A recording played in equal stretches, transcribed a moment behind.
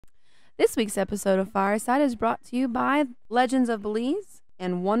This week's episode of Fireside is brought to you by Legends of Belize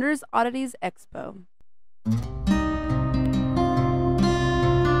and Wonders Oddities Expo.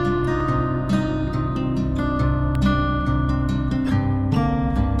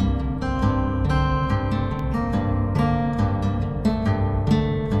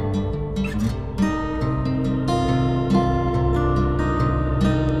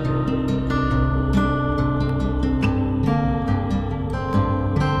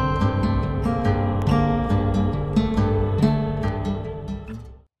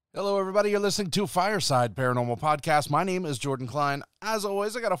 You're listening to Fireside Paranormal Podcast. My name is Jordan Cline. As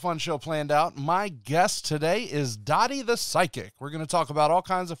always, I got a fun show planned out. My guest today is Dottie The Psychic. We're going to talk about all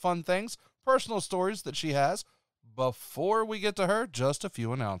kinds of fun things, personal stories that she has. Before we get to her, just a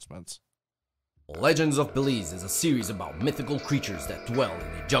few announcements. Legends of Belize is a series about mythical creatures that dwell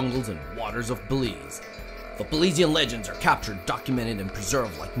in the jungles and waters of Belize. The Belizean legends are captured, documented, and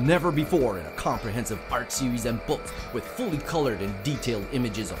preserved like never before in a comprehensive art series and books with fully colored and detailed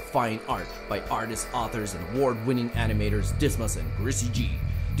images of fine art by artists, authors, and award-winning animators Dismas and Grissi G.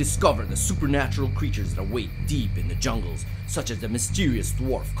 Discover the supernatural creatures that await deep in the jungles, such as the mysterious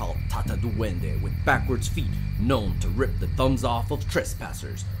dwarf called Tata Duende with backwards feet known to rip the thumbs off of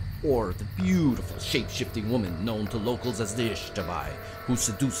trespassers, or the beautiful shape-shifting woman known to locals as the Ishtabai, who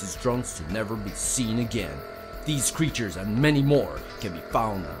seduces drunks to never be seen again. These creatures and many more can be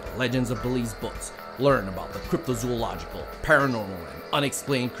found in the Legends of Belize books. Learn about the cryptozoological, paranormal, and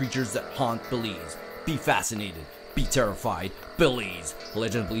unexplained creatures that haunt Belize. Be fascinated, be terrified, Belize.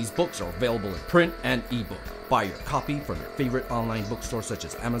 Legend of Belize books are available in print and ebook. Buy your copy from your favorite online bookstore such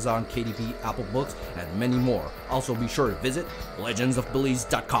as Amazon, KDP, Apple Books, and many more. Also be sure to visit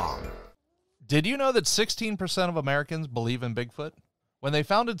legendsofbelize.com. Did you know that 16% of Americans believe in Bigfoot? When they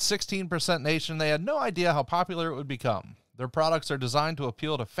founded 16% Nation, they had no idea how popular it would become. Their products are designed to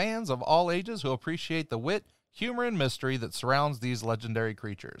appeal to fans of all ages who appreciate the wit, humor, and mystery that surrounds these legendary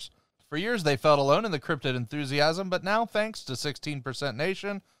creatures. For years, they felt alone in the cryptid enthusiasm, but now, thanks to 16%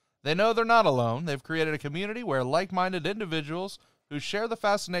 Nation, they know they're not alone. They've created a community where like-minded individuals who share the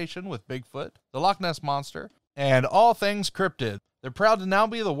fascination with Bigfoot, the Loch Ness Monster, and all things cryptid. They're proud to now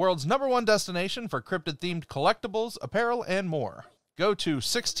be the world's #1 destination for cryptid-themed collectibles, apparel, and more. Go to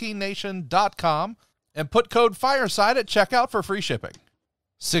 16nation.com and put code FIRESIDE at checkout for free shipping.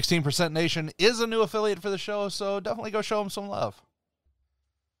 16% Nation is a new affiliate for the show, so definitely go show them some love.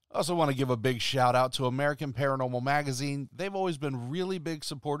 I also want to give a big shout out to American Paranormal Magazine. They've always been really big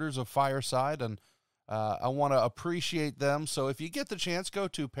supporters of Fireside, and I want to appreciate them. So if you get the chance, go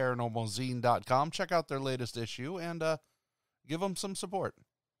to paranormalzine.com, check out their latest issue, and give them some support.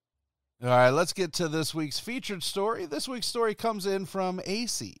 All right, let's get to this week's featured story. This week's story comes in from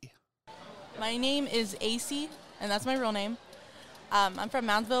AC. My name is AC, and that's my real name. I'm from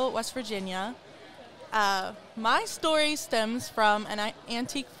Moundsville, West Virginia. My story stems from an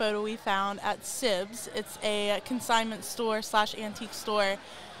antique photo we found at Sibs. It's a consignment store / antique store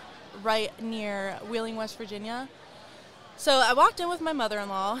right near Wheeling, West Virginia. So I walked in with my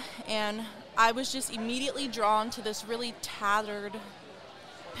mother-in-law, and I was just immediately drawn to this really tattered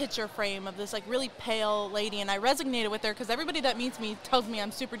picture frame of this like really pale lady, and I resonated with her because everybody that meets me tells me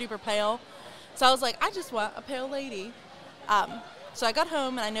I'm super duper pale. So I was like, I just want a pale lady. So I got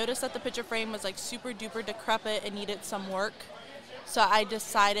home and I noticed that the picture frame was like super duper decrepit and needed some work. So I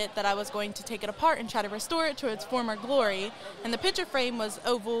decided that I was going to take it apart and try to restore it to its former glory. And the picture frame was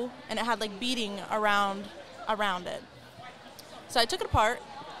oval and it had like beading around it. So I took it apart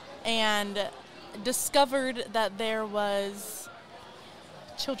and discovered that there was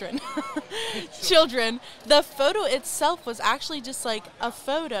children. The photo itself was actually just like a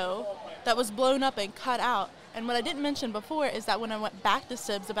photo that was blown up and cut out. And what I didn't mention before is that when I went back to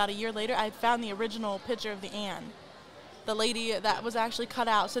Sibs about a year later, I found the original picture of the Anne, the lady that was actually cut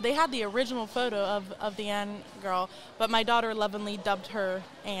out. So they had the original photo of the Anne girl, but my daughter lovingly dubbed her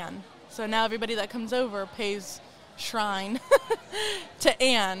Anne. So now everybody that comes over pays shrine to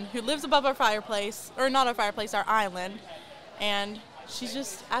Anne, who lives above our fireplace, or not our fireplace, our island, and she's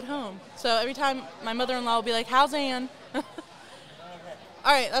just at home. So every time my mother-in-law will be like, how's Anne?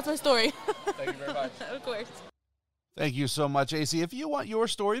 All right, that's my story. Thank you very much. Of course. Thank you so much, AC. If you want your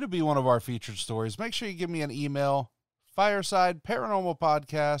story to be one of our featured stories, make sure you give me an email,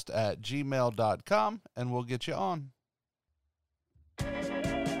 firesideparanormalpodcast@gmail.com, and we'll get you on.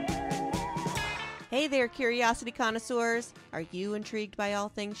 Hey there, curiosity connoisseurs. Are you intrigued by all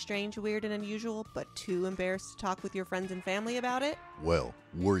things strange, weird, and unusual, but too embarrassed to talk with your friends and family about it? Well,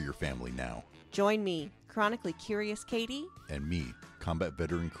 we're your family now. Join me, chronically curious Katie, And me, combat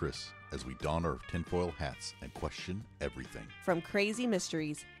veteran Chris, as we don our tinfoil hats and question everything. From crazy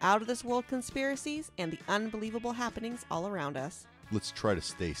mysteries, out-of-this-world conspiracies, and the unbelievable happenings all around us. Let's try to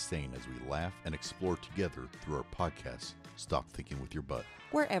stay sane as we laugh and explore together through our podcast, Stop Thinking with Your Butt.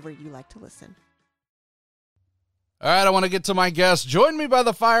 Wherever you like to listen. All right, I want to get to my guest. Join me by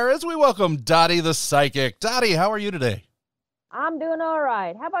the fire as we welcome Dottie The Psychic. Dottie, how are you today? I'm doing all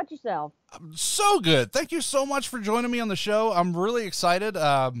right. How about yourself? I'm so good. Thank you so much for joining me on the show. I'm really excited.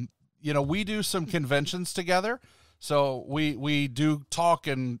 We do some conventions together, so we do talk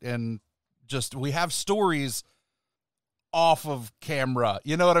and just we have stories off of camera.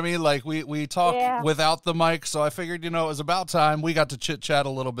 You know what I mean? Like we talk without the mic, so I figured, it was about time we got to chit-chat a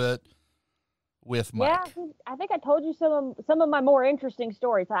little bit with Mike. Yeah, I think I told you some of my more interesting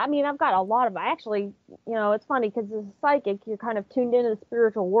stories. I mean, I've got a lot of, actually, it's funny because as a psychic, you're kind of tuned into the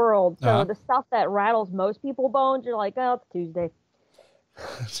spiritual world. So the stuff that rattles most people's bones, you're like, oh, it's Tuesday.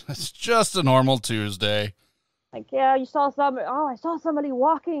 It's just a normal Tuesday. Like, yeah, I saw somebody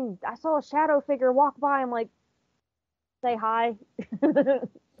walking. I saw a shadow figure walk by. I'm like, say hi.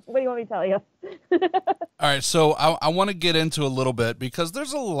 What do you want me to tell you? All right, so I want to get into a little bit because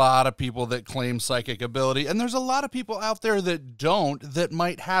there's a lot of people that claim psychic ability, and there's a lot of people out there that don't, that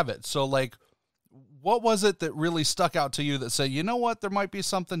might have it. So, like, what was it that really stuck out to you that said, you know what, there might be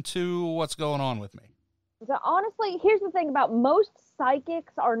something to what's going on with me? So, honestly, here's the thing about most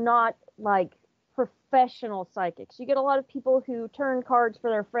psychics are not, like, professional psychics. You get a lot of people who turn cards for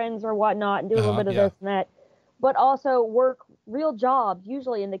their friends or whatnot and do a little bit of this and that, but also work real jobs,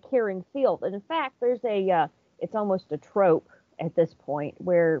 usually in the caring field. And in fact, there's it's almost a trope at this point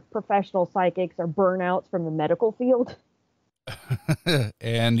where professional psychics are burnouts from the medical field.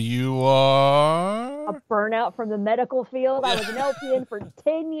 And you are? A burnout from the medical field. I was an LPN for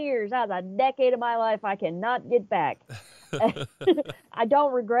 10 years. That was a decade of my life I cannot get back. I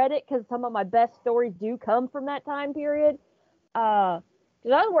don't regret it because some of my best stories do come from that time period. Because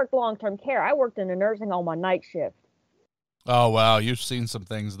I worked long-term care. I worked in a nursing home on night shift. Oh, wow. You've seen some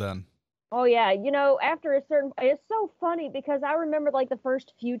things then. Oh, yeah. After a certain... It's so funny because I remember, like, the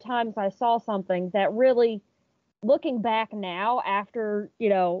first few times I saw something that really, looking back now after,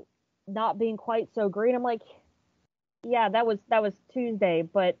 not being quite so green, I'm like, yeah, that was Tuesday.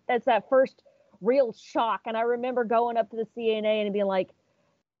 But that's that first real shock. And I remember going up to the CNA and being like,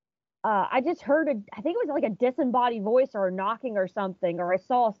 I just heard I think it was like a disembodied voice or a knocking or something, or I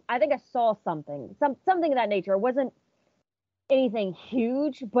think I saw something of that nature. It wasn't anything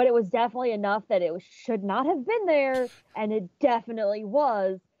huge, but it was definitely enough that it should not have been there, and it definitely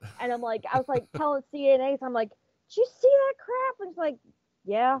was. And I was like telling CNAs, I'm like, did you see that crap? And it's like,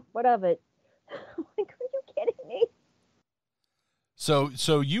 yeah, what of it? I'm like, are you kidding me?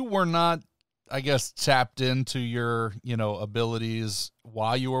 So you were not, I guess, tapped into your, abilities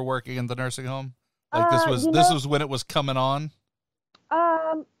while you were working in the nursing home? Like this was when it was coming on?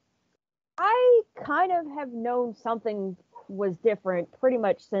 I kind of have known something was different pretty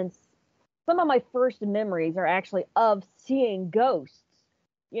much since some of my first memories are actually of seeing ghosts,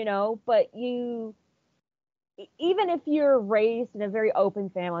 but even if you're raised in a very open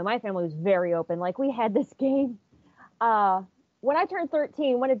family, my family was very open. Like, we had this game, when I turned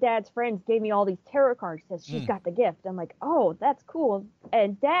 13, one of Dad's friends gave me all these tarot cards. Says, she's got the gift. I'm like, oh, that's cool.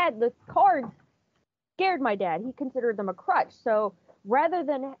 And Dad, the cards scared my dad. He considered them a crutch. So rather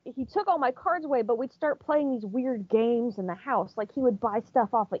than, he took all my cards away, but we'd start playing these weird games in the house. Like, he would buy stuff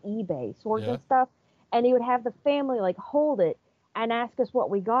off of eBay, swords and stuff. And he would have the family, like, hold it and ask us what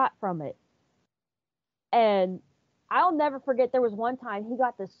we got from it. And I'll never forget, there was one time he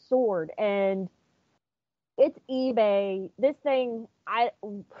got this sword, and it's eBay. This thing,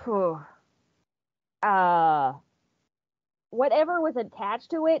 whatever was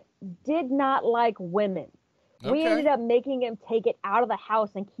attached to it did not like women. Okay. We ended up making him take it out of the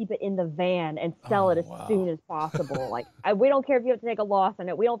house and keep it in the van and sell it as soon as possible. Like, we don't care if you have to take a loss on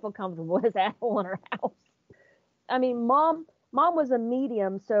it. We don't feel comfortable with this asshole in our house. I mean, Mom was a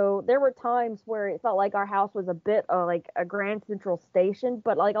medium, so there were times where it felt like our house was a bit like a Grand Central Station,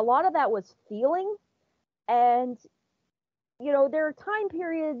 but like a lot of that was feeling. And, there are time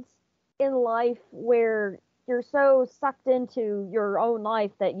periods in life where you're so sucked into your own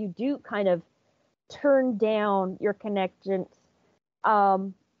life that you do kind of turn down your connections.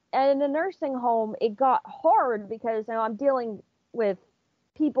 And in the nursing home, it got hard because I'm dealing with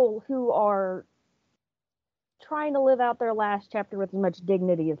people who are trying to live out their last chapter with as much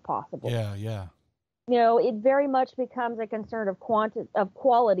dignity as possible. Yeah. It very much becomes a concern of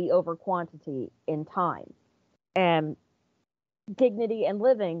quality over quantity in time. And dignity and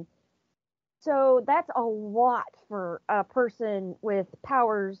living So that's a lot for a person with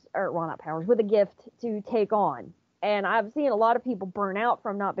powers, or well, not powers, with a gift to take on. And I've seen a lot of people burn out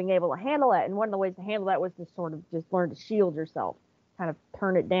from not being able to handle it. And one of the ways to handle that was to sort of just learn to shield yourself, kind of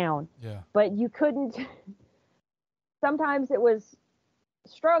turn it down. Yeah. But you couldn't. Sometimes it was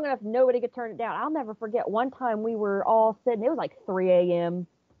strong enough nobody could turn it down. I'll never forget one time we were all sitting, it was like 3 a.m.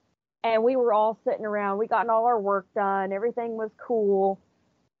 and we were all sitting around. We gotten all our work done. Everything was cool.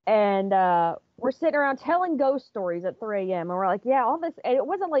 And we're sitting around telling ghost stories at 3 a.m. And we're like, yeah, all this. And it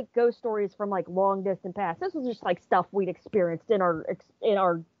wasn't like ghost stories from like long distant past. This was just like stuff we'd experienced in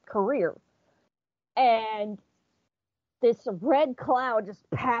our career. And this red cloud just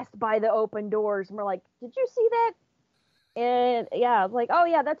passed by the open doors. And we're like, did you see that? And yeah, I was like, oh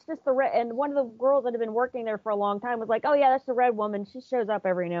yeah, that's just the red. And one of the girls that had been working there for a long time was like, oh yeah, that's the red woman. She shows up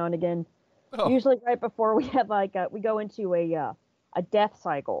every now and again. Oh. Usually right before we have like we go into a death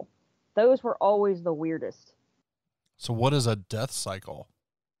cycle. Those were always the weirdest. So what is a death cycle?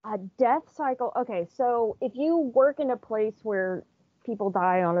 A death cycle. Okay, so if you work in a place where people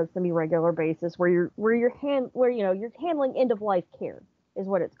die on a semi-regular basis, where you're handling end of life care is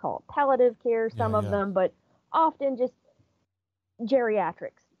what it's called. Palliative care, some of them, but often just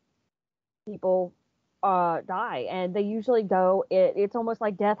geriatrics. People die, and they usually go. It's almost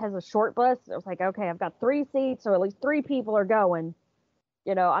like death has a short bus. It's like, okay, I've got 3 seats, so at least 3 people are going.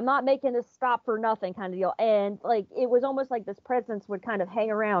 You know, I'm not making this stop for nothing kind of deal. And like, it was almost like this presence would kind of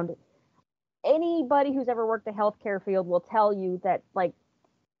hang around. Anybody who's ever worked the healthcare field will tell you that like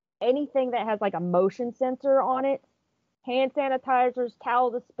anything that has like a motion sensor on it, hand sanitizers,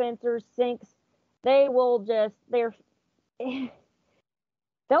 towel dispensers, sinks, they'll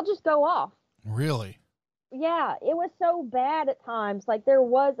just go off. Really? Yeah, it was so bad at times. Like there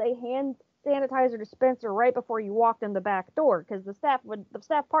was a hand sanitizer dispenser right before you walked in the back door, because the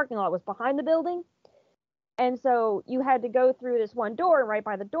staff parking lot was behind the building, and so you had to go through this one door, and right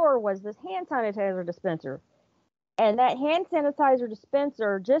by the door was this hand sanitizer dispenser. And that hand sanitizer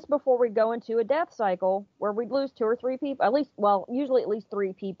dispenser, just before we go into a death cycle where we'd lose 2 or 3 people, usually at least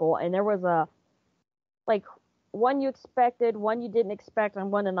 3 people, and there was a like one you expected, one you didn't expect,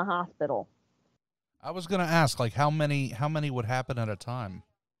 and one in the hospital. I was gonna ask, like, how many would happen at a time?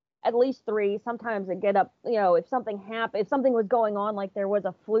 At least 3. Sometimes it get up, if something was going on, like there was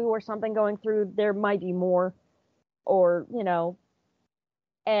a flu or something going through, there might be more, or,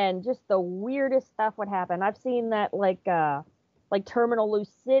 and just the weirdest stuff would happen. I've seen that like terminal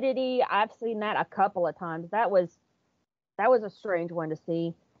lucidity. I've seen that a couple of times. That was a strange one to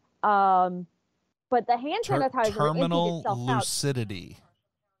see. But the hand sanitizer terminal lucidity.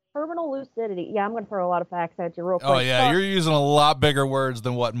 Terminal lucidity. Yeah, I'm going to throw a lot of facts at you real quick. Oh, yeah, you're using a lot bigger words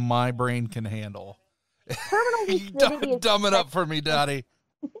than what my brain can handle. Terminal lucidity Dumb it up for me, Dottie.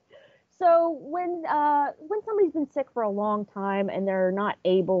 So when somebody's been sick for a long time and they're not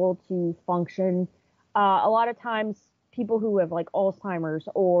able to function, a lot of times people who have like Alzheimer's,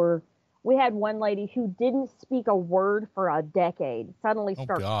 or we had one lady who didn't speak a word for a decade suddenly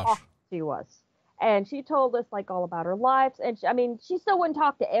start talking to us. And she told us like all about her life. And she still wouldn't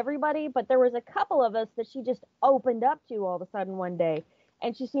talk to everybody, but there was a couple of us that she just opened up to all of a sudden one day.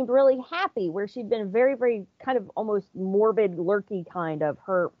 And she seemed really happy, where she'd been very, very kind of almost morbid, lurky kind of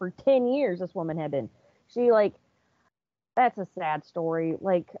her for 10 years. This woman had been, that's a sad story.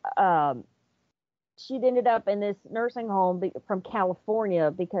 Like, she'd ended up in this nursing home from California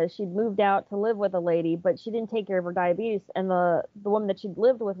because she'd moved out to live with a lady, but she didn't take care of her diabetes. And the woman that she'd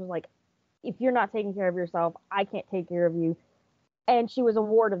lived with was like, if you're not taking care of yourself, I can't take care of you. And she was a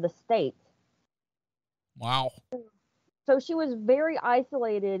ward of the state. Wow. So she was very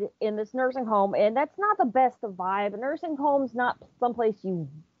isolated in this nursing home, and that's not the best of vibe. A nursing home's not someplace you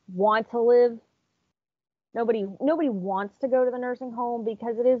want to live. Nobody wants to go to the nursing home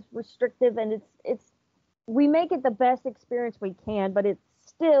because it is restrictive, and we make it the best experience we can, but it's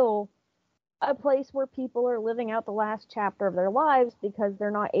still a place where people are living out the last chapter of their lives because they're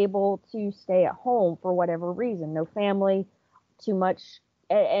not able to stay at home for whatever reason. No family, too much,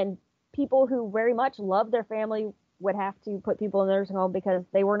 and people who very much love their family would have to put people in the nursing home because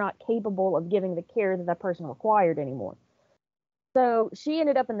they were not capable of giving the care that person required anymore. So she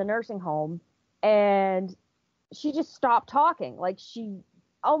ended up in the nursing home, and she just stopped talking. Like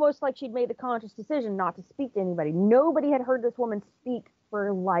almost like she'd made the conscious decision not to speak to anybody. Nobody had heard this woman speak for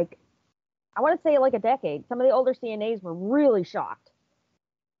I want to say like a decade. Some of the older CNAs were really shocked.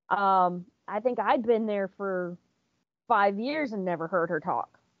 I think I'd been there for 5 years and never heard her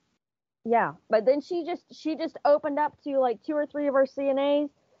talk. Yeah, but then she just opened up to like 2 or 3 of our CNAs.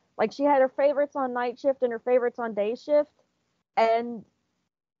 Like she had her favorites on night shift and her favorites on day shift. And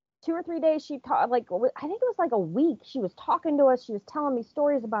 2 or 3 days she talked, like, I think it was like a week. She was talking to us. She was telling me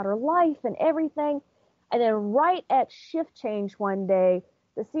stories about her life and everything. And then right at shift change one day,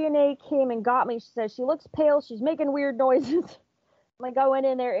 the CNA came and got me. She says she looks pale. She's making weird noises. Like, I went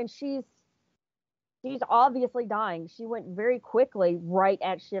in there and she's obviously dying. She went very quickly right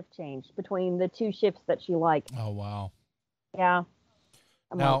at shift change between the 2 shifts that she liked. Oh, wow. Yeah.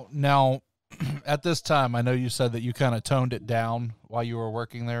 Now, at this time, I know you said that you kind of toned it down while you were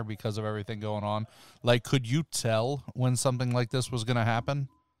working there because of everything going on. Like, could you tell when something like this was going to happen?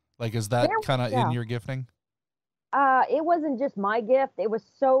 Like, is that kind of in your gifting? It wasn't just my gift. It was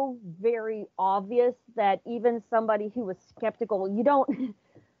so very obvious that even somebody who was skeptical,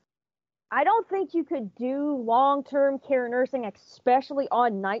 I don't think you could do long-term care nursing, especially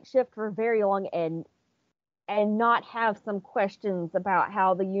on night shift, for very long and not have some questions about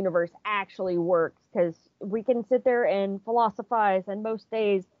how the universe actually works, because we can sit there and philosophize, and most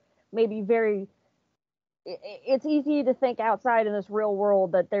days maybe it's easy to think outside in this real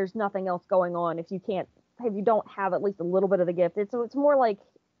world that there's nothing else going on if you don't have at least a little bit of the gift. It's more like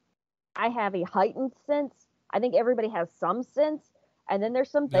I have a heightened sense. I think everybody has some sense, and then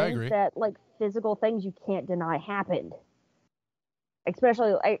there's some things that, like, physical things you can't deny happened.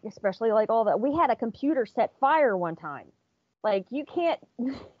 Especially like all that. We had a computer set fire one time. Like, you can't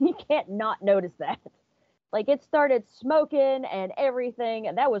not notice that. Like, it started smoking and everything,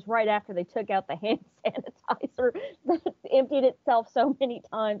 and that was right after they took out the hand sanitizer that emptied itself so many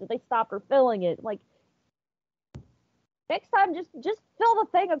times that they stopped refilling it. Like, next time, just fill the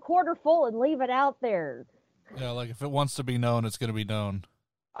thing a quarter full and leave it out there. Yeah, like, if it wants to be known, it's going to be known.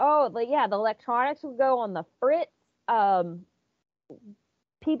 Oh, the electronics would go on the fritz.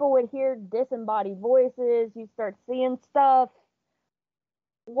 People would hear disembodied voices. You start seeing stuff.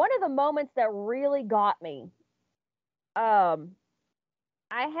 One of the moments that really got me, I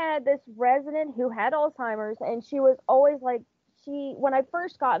had this resident who had Alzheimer's, and she was always like, when I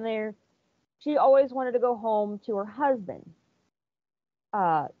first got in there, she always wanted to go home to her husband.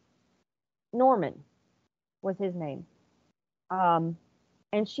 Norman was his name.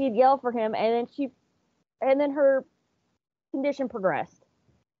 And she'd yell for him, and then her condition progressed,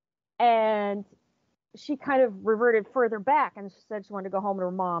 and she kind of reverted further back, and she said she wanted to go home to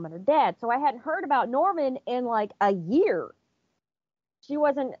her mom and her dad. So I hadn't heard about Norman in like a year. She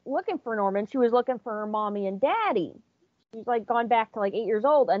wasn't looking for Norman. She was looking for her mommy and daddy. She's like gone back to like 8 years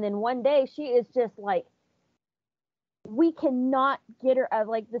old. And then one day she is just like, we cannot get her.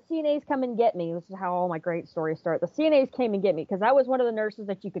 Like, the CNAs come and get me. This is how all my great stories start. The CNAs came and get me because I was one of the nurses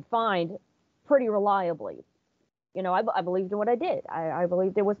that you could find pretty reliably. You know, I believed in what I did. I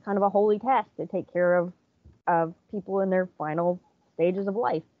believed it was kind of a holy task to take care of people in their final stages of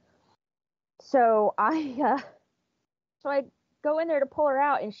life. So I go in there to pull her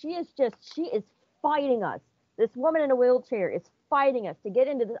out, and she is fighting us. This woman in a wheelchair is fighting us to get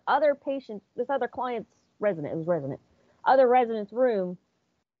into this other client's other resident's room.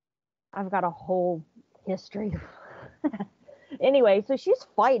 I've got a whole history. Anyway, so she's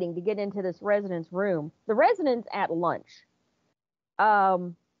fighting to get into this resident's room. The resident's at lunch.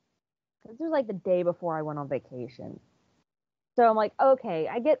 This was like the day before I went on vacation. So I'm like, okay,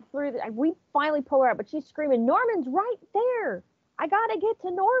 I get through. We finally pull her out, but she's screaming, "Norman's right there! I gotta get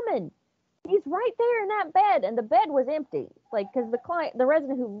to Norman. He's right there in that bed." And the bed was empty, like, because the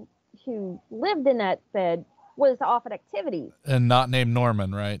resident who lived in that bed was off at activities. And not named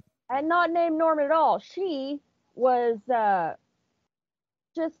Norman, right? And not named Norman at all. She was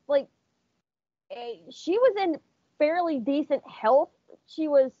just like, she was in fairly decent health. She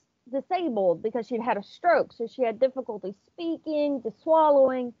was disabled because she'd had a stroke, so she had difficulty speaking,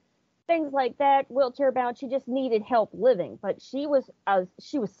 swallowing, things like that, wheelchair bound. She just needed help living, but she was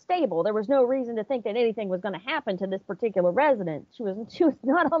stable. There was no reason to think that anything was going to happen to this particular resident. She was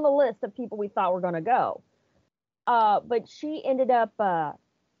not on the list of people we thought were going to go. But she ended up,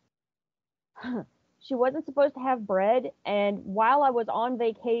 she wasn't supposed to have bread, and while I was on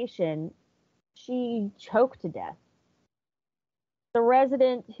vacation, she choked to death. The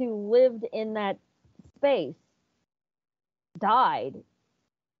resident who lived in that space died.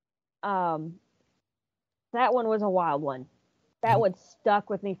 That one was a wild one. That one stuck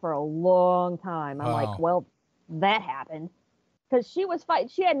with me for a long time. I'm like, well, that happened. Because she was fighting.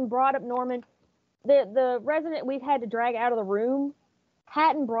 She hadn't brought up Norman. The resident we've had to drag out of the room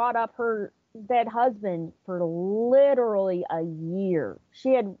hadn't brought up her dead husband for literally a year.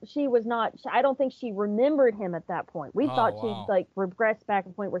 She was not, I don't think she remembered him at that point. We thought she'd like regressed back to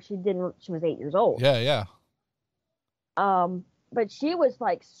the point where she was 8 years old. Yeah. But she was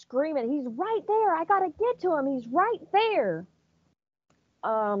like screaming, "He's right there. I got to get to him. He's right there."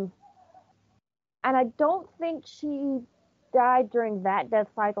 And I don't think she died during that death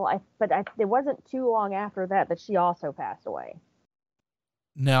cycle. It wasn't too long after that she also passed away.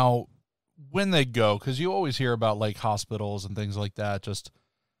 Now, when they go, because you always hear about like hospitals and things like that, just,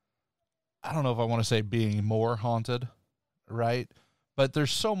 I don't know if I want to say being more haunted, right? But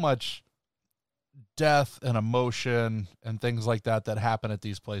there's so much death and emotion and things like that that happen at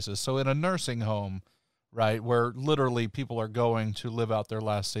these places. So in a nursing home, right, where literally people are going to live out their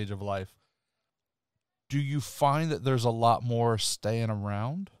last stage of life, do you find that there's a lot more staying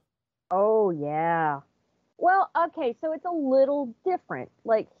around? Oh, yeah. Well, okay, so it's a little different.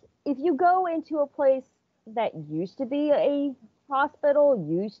 Like, if you go into a place that used to be a hospital,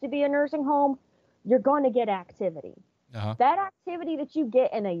 used to be a nursing home, you're going to get activity. Uh-huh. That activity that you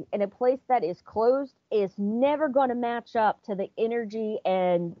get in a place that is closed is never going to match up to the energy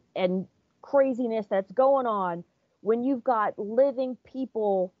and craziness that's going on when you've got living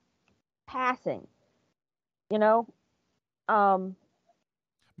people passing. You know,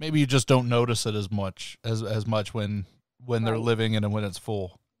 Maybe you just don't notice it as much when they're Right. living and when it's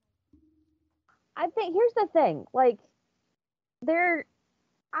full. I think here's the thing, like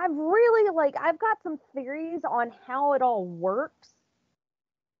I've got some theories on how it all works,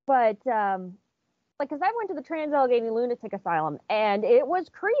 but like, because I went to the Trans Allegheny Lunatic Asylum and it was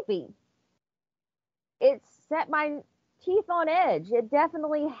creepy. It set my teeth on edge. It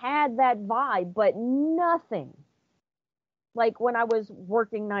definitely had that vibe, but nothing like when I was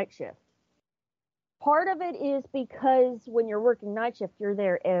working night shift. Part of it is because when you're working night shift, you're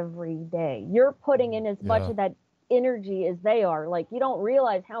there every day. You're putting in as much of that energy as they are. Like, you don't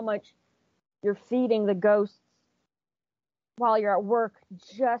realize how much you're feeding the ghosts while you're at work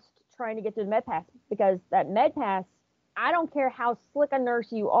just trying to get through the med pass. Because that med pass, I don't care how slick a nurse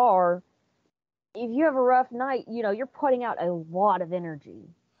you are, if you have a rough night, you're putting out a lot of energy.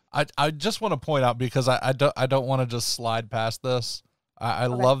 I just want to point out, because I don't want to just slide past this. I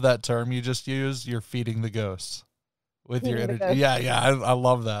Okay. love that term you just used. You're feeding the ghosts with your Feeding the energy. ghosts. Yeah, I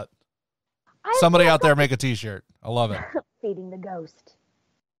love that. I Somebody feel out there make a t-shirt. I love it. feeding the ghost.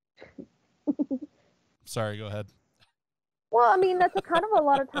 Sorry, go ahead. Well, I mean, that's kind of a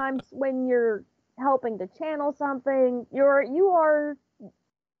lot of times when you're helping to channel something, you are,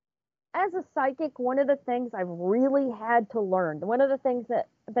 as a psychic, one of the things I've really had to learn, one of the things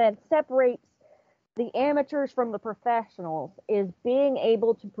that separates the amateurs from the professionals is being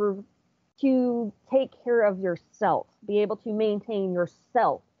able to take care of yourself, be able to maintain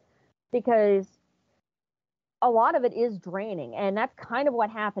yourself, because a lot of it is draining, and that's kind of what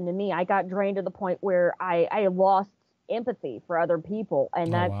happened to me. I got drained to the point where I lost empathy for other people,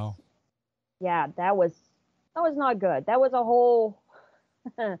 and that's, wow. yeah, that was not good. That was a whole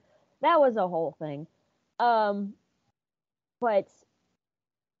that was a whole thing. But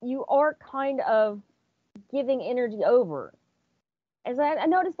you are kind of giving energy over. As I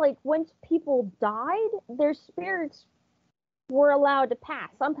noticed, like, once people died, their spirits were allowed to pass.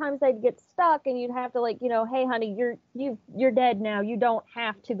 Sometimes they'd get stuck, and you'd have to, like, hey, honey, you're dead now. You don't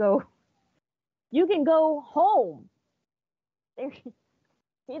have to go. You can go home. There,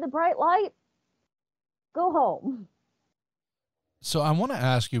 see the bright light? Go home. So I want to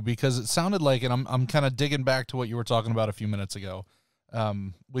ask you, because it sounded like, and I'm kind of digging back to what you were talking about a few minutes ago,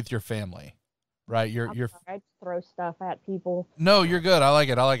 with your family, right? Your I just throw stuff at people. No, you're good. I like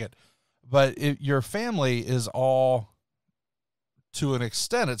it. But your family is all, to an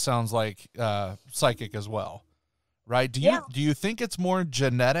extent, it sounds like, psychic as well, right? Do you think it's more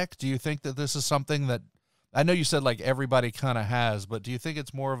genetic? Do you think that this is something that, I know you said like everybody kind of has, but do you think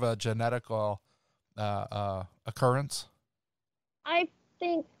it's more of a genetical occurrence? I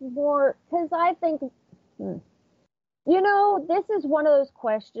think more, because I think, this is one of those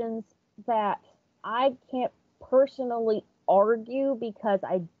questions that I can't personally argue, because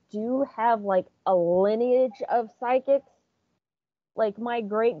I do have like a lineage of psychics. Like, my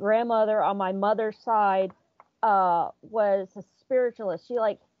great grandmother on my mother's side was a spiritualist. She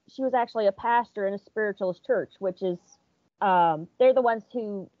was actually a pastor in a spiritualist church, which is they're the ones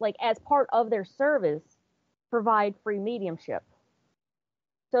who, like, as part of their service, provide free mediumship.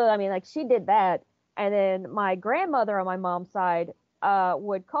 So, I mean, like, she did that. And then my grandmother on my mom's side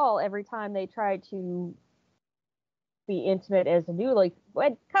would call every time they tried to be intimate as a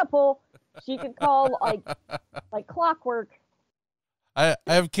newlywed couple. She could call like clockwork. I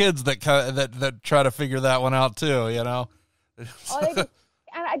have kids that that try to figure that one out too, And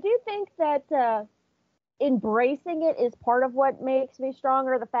I do think that embracing it is part of what makes me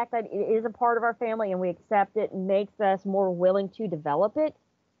stronger. The fact that it is a part of our family and we accept it makes us more willing to develop it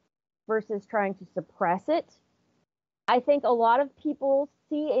versus trying to suppress it. I think a lot of people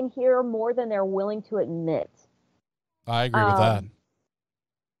see and hear more than they're willing to admit. I agree with that.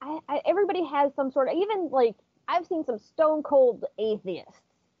 Everybody has some sort of, even like, I've seen some stone cold atheists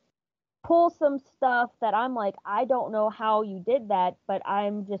pull some stuff that I'm like, I don't know how you did that, but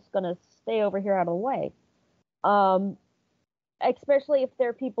I'm just going to stay over here out of the way. Especially if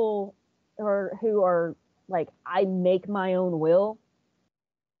they're people who are like, I make my own will,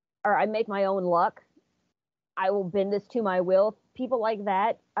 or I make my own luck. I will bend this to my will. People like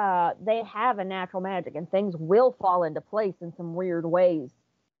that, they have a natural magic, and things will fall into place in some weird ways.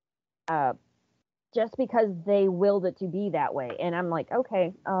 Just because they willed it to be that way. And I'm like,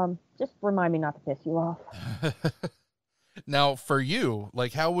 okay, just remind me not to piss you off. Now, for you,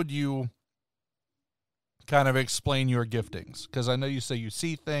 like, how would you kind of explain your giftings? Because I know you say you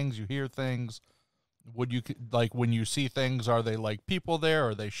see things, you hear things. Would you, like, when you see things, are they like people there?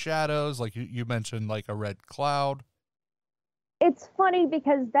 Are they shadows? Like you mentioned, like a red cloud. It's funny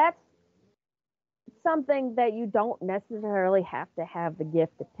because that's something that you don't necessarily have to have the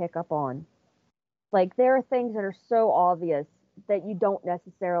gift to pick up on. Like, there are things that are so obvious that you don't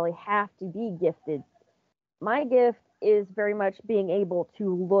necessarily have to be gifted. My gift is very much being able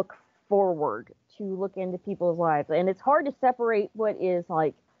to look forward, to look into people's lives. And it's hard to separate what is,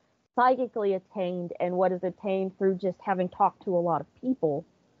 like, psychically attained and what is attained through just having talked to a lot of people.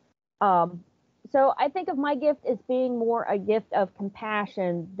 So I think of my gift as being more a gift of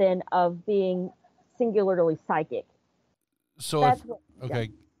compassion than of being singularly psychic. So okay. Yeah.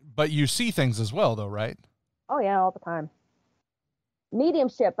 But you see things as well, though, right? Oh, yeah, all the time.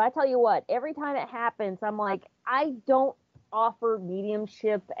 Mediumship, I tell you what, every time it happens, I'm like, I don't offer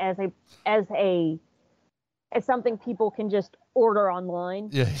mediumship as something people can just order online.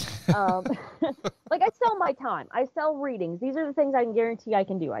 Yeah. Like, I sell my time. I sell readings. These are the things I can guarantee I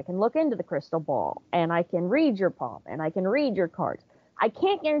can do. I can look into the crystal ball, and I can read your palm, and I can read your cards. I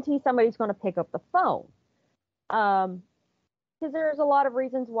can't guarantee somebody's going to pick up the phone. Because there's a lot of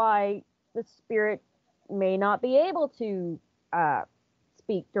reasons why the spirit may not be able to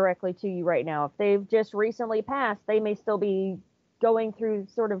speak directly to you right now. If they've just recently passed, they may still be going through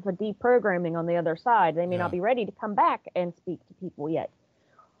sort of a deprogramming on the other side. They may not be ready to come back and speak to people yet.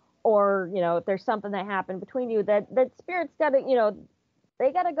 Or, if there's something that happened between you, that spirit's got to,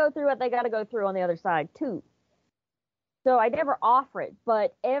 they got to go through what they got to go through on the other side too. So I never offer it,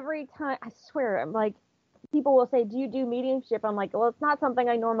 but every time, I swear, I'm like, people will say, do you do mediumship? I'm like, well, it's not something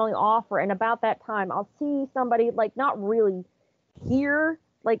I normally offer. And about that time, I'll see somebody, like, not really here,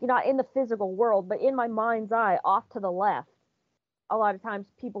 like, not in the physical world, but in my mind's eye off to the left. A lot of times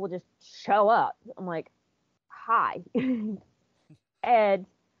people will just show up. I'm like, hi. and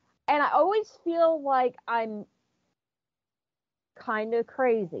I always feel like I'm kind of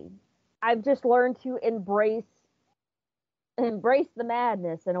crazy. I've just learned to embrace the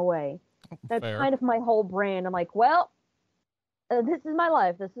madness in a way. That's Fair. kind of my whole brand. I'm like, well, this is my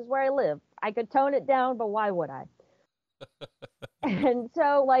life. This is where I live. I could tone it down, but why would I? And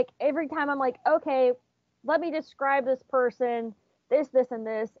so, like, every time I'm like, okay, let me describe this person, this, and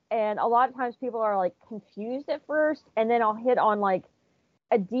this. And a lot of times people are, like, confused at first. And then I'll hit on, like,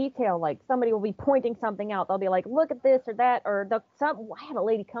 a detail. Like, somebody will be pointing something out. They'll be like, look at this or that. Or I had a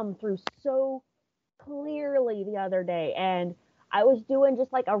lady come through so clearly the other day. And I was doing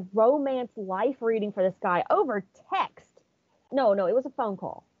just like a romance life reading for this guy over text. No, it was a phone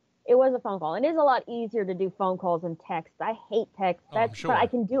call. It was a phone call. And it is a lot easier to do phone calls than text. I hate text. I'm sure. But I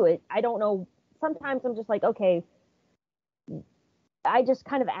can do it. I don't know. Sometimes I'm just like, okay. I just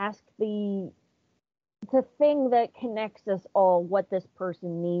kind of ask the thing that connects us all, what this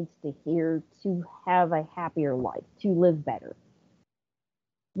person needs to hear to have a happier life, to live better.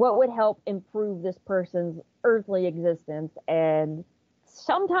 What would help improve this person's earthly existence? And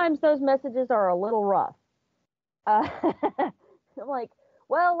sometimes those messages are a little rough. I'm like,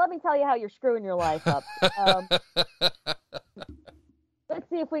 well, let me tell you how you're screwing your life up. Let's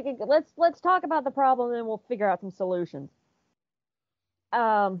see if we can. Let's talk about the problem, and we'll figure out some solutions.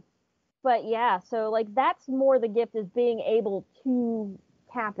 But yeah, so like that's more the gift, is being able to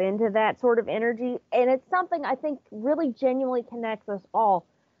tap into that sort of energy, and it's something I think really genuinely connects us all.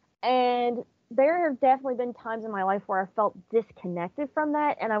 And there have definitely been times in my life where I felt disconnected from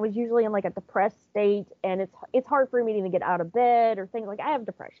that, and I was usually in like a depressed state, and it's hard for me to even get out of bed or things. Like, I have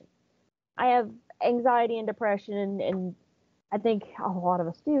depression. I have anxiety and depression, and I think a lot of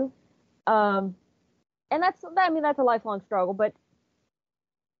us do. And that's a lifelong struggle, but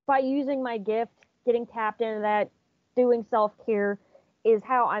by using my gift, getting tapped into that, doing self-care is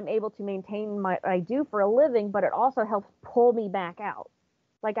how I'm able to maintain what I do for a living, but it also helps pull me back out.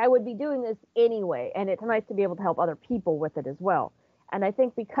 Like, I would be doing this anyway, and it's nice to be able to help other people with it as well. And I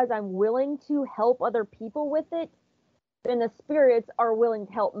think because I'm willing to help other people with it, then the spirits are willing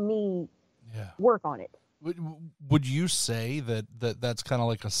to help me work on it. Would you say that's kind of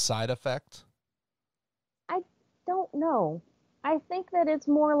like a side effect? I don't know. I think that it's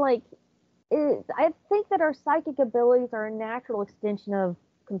more like, I think that our psychic abilities are a natural extension of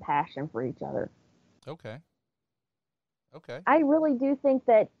compassion for each other. Okay. I really do think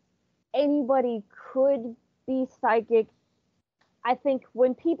that anybody could be psychic. I think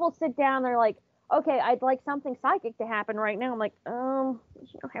when people sit down, they're like, okay, I'd like something psychic to happen right now. I'm like, you know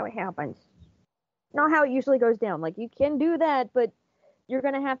how it happens. Not how it usually goes down. Like, you can do that, but you're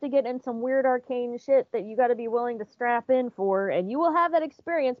going to have to get in some weird arcane shit that you got to be willing to strap in for, and you will have that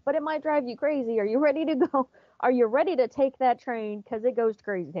experience, but it might drive you crazy. Are you ready to go? Are you ready to take that train? Because it goes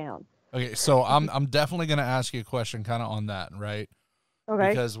crazy town. Okay, so I'm definitely going to ask you a question kind of on that, right? Okay.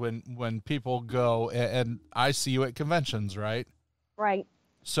 Because when people go, and I see you at conventions, right? Right.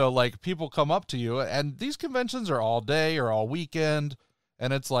 So, like, people come up to you, and these conventions are all day or all weekend,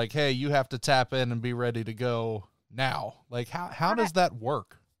 and it's like, hey, you have to tap in and be ready to go now. Like, how does that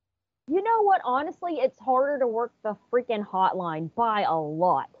work? You know what? Honestly, it's harder to work the freaking hotline by a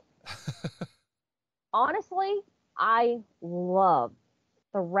lot. Honestly, I love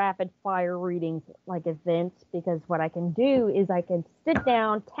the rapid fire readings, like events, because what I can do is I can sit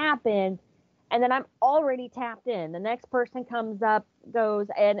down, tap in, and then I'm already tapped in. The next person comes up, goes,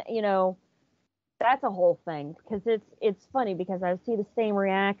 and that's a whole thing, because it's funny because I see the same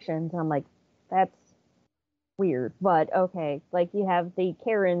reactions. I'm like, that's weird, but okay. Like, you have the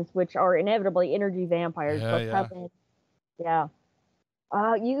Karens, which are inevitably energy vampires. Come in. Yeah.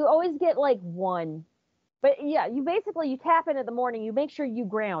 You always get like one. But yeah, you tap in the morning, you make sure you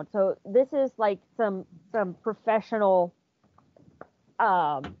ground. So this is like some professional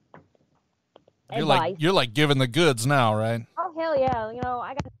advice. You're like giving the goods now, right? Oh hell yeah,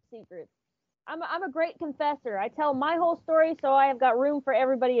 I got secrets. I'm a great confessor. I tell my whole story, so I have got room for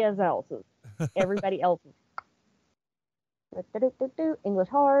everybody else's. Everybody else's. English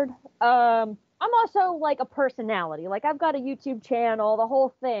hard. I'm also like a personality. Like, I've got a YouTube channel, the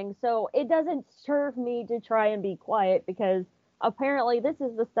whole thing. So it doesn't serve me to try and be quiet, because apparently this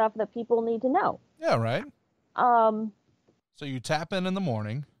is the stuff that people need to know. Yeah, right. So you tap in the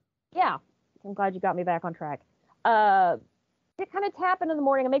morning. Yeah. I'm glad you got me back on track. To kind of tap in the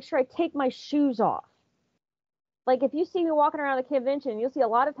morning and make sure I take my shoes off. Like, if you see me walking around the convention, you'll see a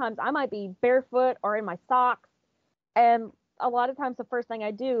lot of times I might be barefoot or in my socks. And a lot of times the first thing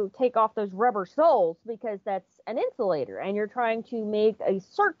I do, take off those rubber soles, because that's an insulator, and you're trying to make a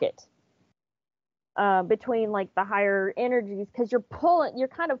circuit between like the higher energies, because you're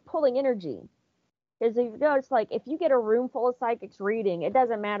kind of pulling energy. Because you've noticed, like, if you get a room full of psychics reading, it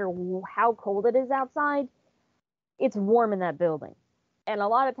doesn't matter how cold it is outside, it's warm in that building. And a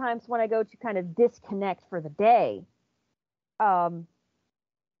lot of times when I go to kind of disconnect for the day, I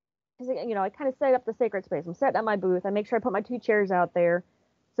kind of set up the sacred space. I'm setting up my booth. I make sure I put my 2 chairs out there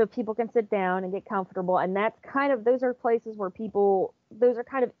so people can sit down and get comfortable. And that's kind of, those are places where those are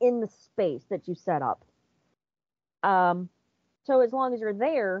kind of in the space that you set up. So as long as you're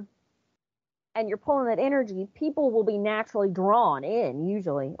there and you're pulling that energy, people will be naturally drawn in,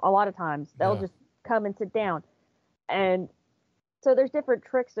 usually. A lot of times they'll just come and sit down. And so there's different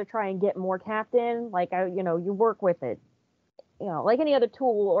tricks to try and get more tapped in. Like, you work with it. Like any other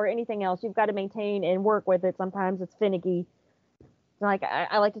tool or anything else, you've got to maintain and work with it. Sometimes it's finicky. Like,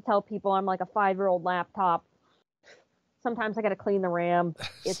 I like to tell people I'm like a 5-year-old laptop. Sometimes I got to clean the RAM.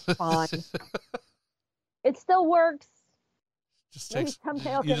 It's fine. It still works. You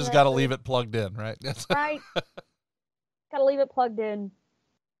just got to leave it plugged in, right? Right. Got to leave it plugged in.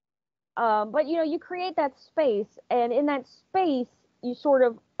 But you create that space, and in that space, you sort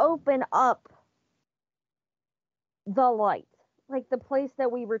of open up the light. Like, the place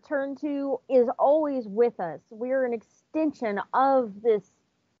that we return to is always with us. We're an extension of this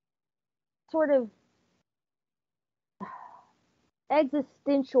sort of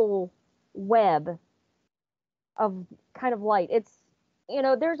existential web of kind of light. It's,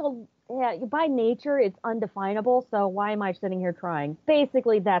 by nature, it's undefinable. So why am I sitting here trying?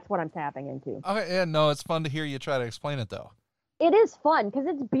 Basically, that's what I'm tapping into. Okay, yeah, no, it's fun to hear you try to explain it, though. It is fun because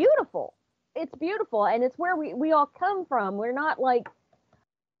it's beautiful. It's beautiful, and it's where we all come from. We're not like,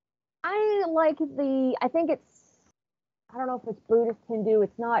 I think it's, I don't know if it's Buddhist, Hindu,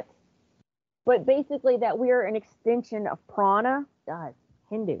 it's not, but basically that we're an extension of prana,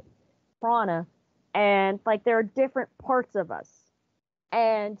 Hindu, prana, and like there are different parts of us.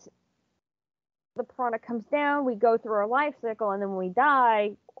 And the prana comes down, we go through our life cycle, and then when we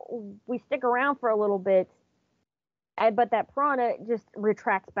die, we stick around for a little bit, but that prana just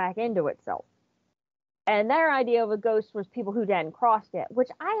retracts back into itself. And their idea of a ghost was people who hadn't crossed yet, which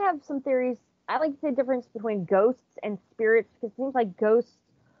I have some theories. I like to say the difference between ghosts and spirits, because it seems like ghosts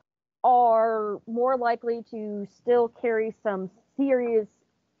are more likely to still carry some serious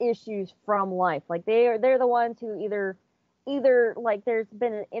issues from life. Like they're the ones who either like there's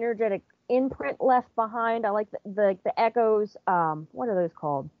been an energetic imprint left behind. I like the echoes. What are those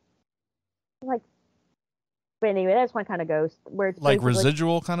called? Like, but anyway, that's one kind of ghost where it's like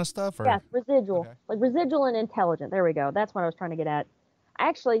residual kind of stuff. Or? Yes, residual, Okay. like residual and intelligent. There we go. That's what I was trying to get at. I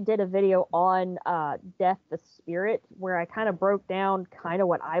actually did a video on Death the Spirit where I kind of broke down kind of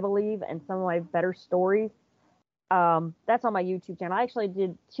what I believe and some of my better stories. That's on my YouTube channel. I actually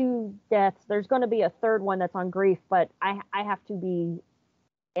did 2 deaths. There's going to be a third one that's on grief, but I have to be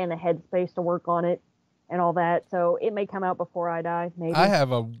in a headspace to work on it and all that. So it may come out before I die. Maybe. I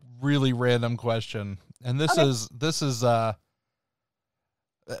have a really random question, and this is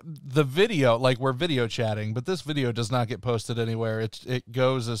the video. Like, we're video chatting, but this video does not get posted anywhere. It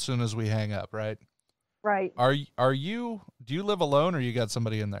goes as soon as we hang up, right? Right. Do you live alone, or you got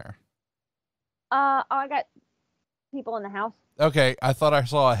somebody in there? I got people in the house. Okay, I thought I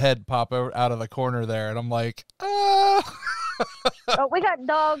saw a head pop out of the corner there, and I'm like, Oh, we got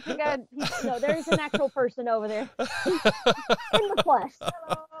dogs. We got there's an actual person over there in the flesh.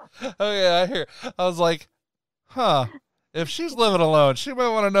 Okay, I hear. I was like, huh. If she's living alone, she might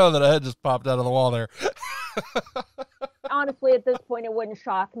want to know that a head just popped out of the wall there. Honestly, at this point, it wouldn't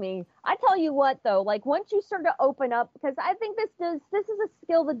shock me. I tell you what, though, like once you start to open up, because I think this is a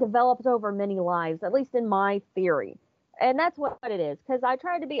skill that develops over many lives, at least in my theory. And that's what it is, because I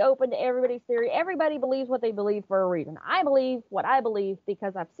try to be open to everybody's theory. Everybody believes what they believe for a reason. I believe what I believe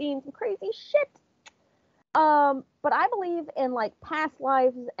because I've seen some crazy shit. But I believe in like past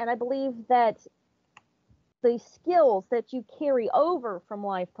lives, and I believe that the skills that you carry over from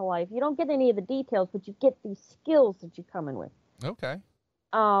life to life, you don't get any of the details, but you get these skills that you come in with. Okay.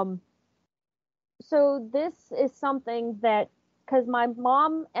 So this is something that, because my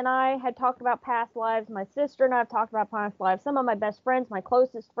mom and I had talked about past lives, my sister and I have talked about past lives, some of my best friends, my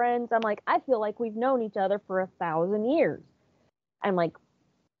closest friends, I'm like, I feel like we've known each other for 1,000 years. I'm like,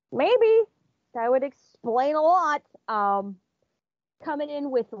 maybe that would explain a lot. Coming in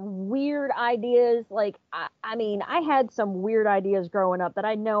with weird ideas, like, I mean, I had some weird ideas growing up that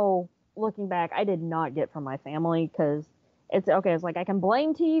I know, looking back, I did not get from my family, because it's like, I can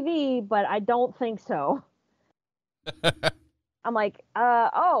blame TV, but I don't think so. I'm like,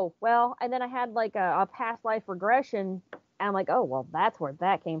 oh, well, and then I had like a past life regression, and I'm like, oh, well, that's where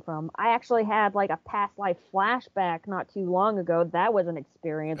that came from. I actually had like a past life flashback not too long ago. That was an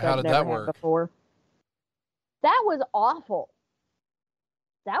experience I've never had before. That was awful.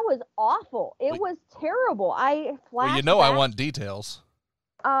 It was terrible. I flashed Well, back. I want details.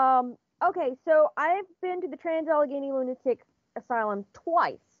 Okay, so I've been to the Trans-Allegheny Lunatic Asylum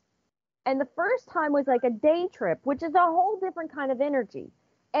twice. And the first time was like a day trip, which is a whole different kind of energy.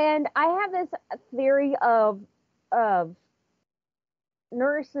 And I have this theory of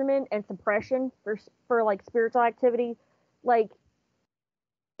nourishment and suppression for like spiritual activity. Like,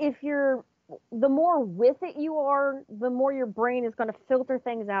 the more with it you are, the more your brain is going to filter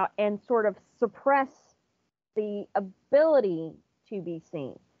things out and sort of suppress the ability to be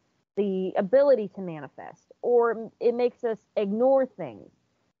seen, the ability to manifest, or it makes us ignore things.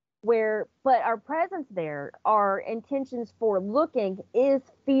 But our presence there, our intentions for looking, is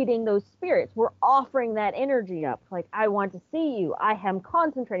feeding those spirits. We're offering that energy up. Like, I want to see you. I am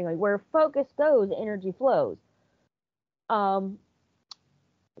concentrating. Like, where focus goes, energy flows.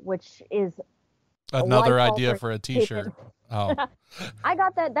 Which is another idea for a t-shirt. Oh, I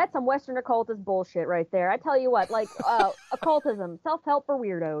got that. That's some Western occultist bullshit right there. I tell you what, like, occultism, self-help for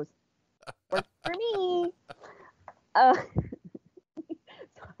weirdos. Works for me. Sorry,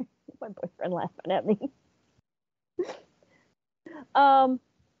 my boyfriend laughing at me.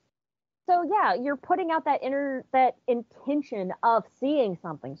 So yeah, you're putting out that intention of seeing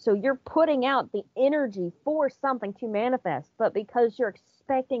something. So you're putting out the energy for something to manifest, but because you're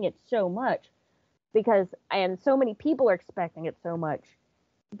expecting it so much, and so many people are expecting it so much,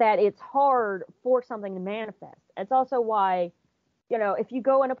 that it's hard for something to manifest. It's also why, if you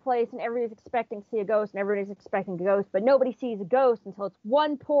go in a place and everybody's expecting to see a ghost and everybody's expecting a ghost, but nobody sees a ghost until it's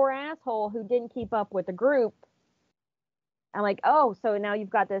one poor asshole who didn't keep up with the group. I'm like, oh, so now you've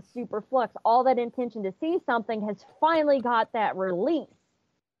got this super flux. All that intention to see something has finally got that release.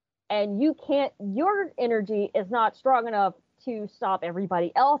 And your energy is not strong enough to stop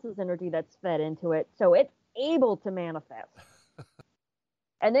everybody else's energy that's fed into it, so it's able to manifest.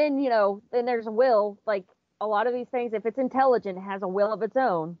 And then, you know, then there's a will. Like, a lot of these things, if it's intelligent, it has a will of its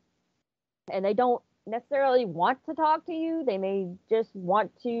own. And they don't necessarily want to talk to you. They may just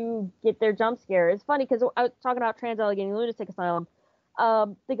want to get their jump scare. It's funny because I was talking about Trans-Allegheny Lunatic Asylum.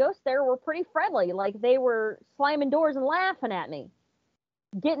 The ghosts there were pretty friendly. Like, they were slamming doors and laughing at me,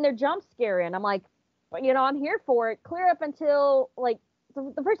 getting their jump scare in. I'm like, you know, I'm here for it. Clear up until, like,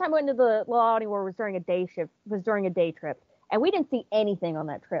 the first time I went into the Loading Ward was during a day trip. And we didn't see anything on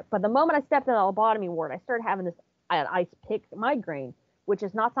that trip. But the moment I stepped in the lobotomy ward, I started having this ice pick migraine, which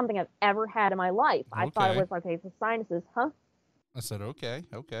is not something I've ever had in my life. I thought it was my case of sinuses. Huh? I said, okay.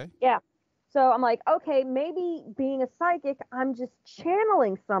 Yeah. So I'm like, okay, maybe being a psychic, I'm just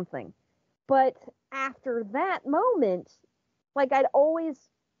channeling something. But after that moment, like, I'd always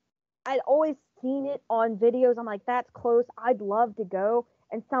seen it on videos. I'm like, that's close. I'd love to go.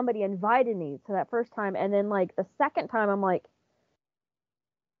 And somebody invited me to that first time. And then, like, the second time, I'm like,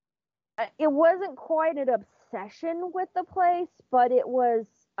 it wasn't quite an obsession with the place, but it was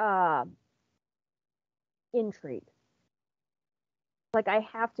intrigue. Like, I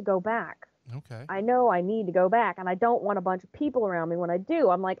have to go back. Okay. I know I need to go back, and I don't want a bunch of people around me when I do.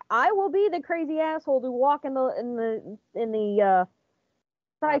 I'm like, I will be the crazy asshole to walk in the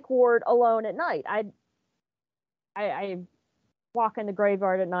psych ward alone at night. I walk in the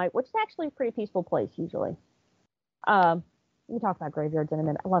graveyard at night, which is actually a pretty peaceful place usually. We can talk about graveyards in a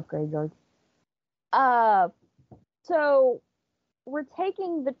minute. I love graveyards. So we're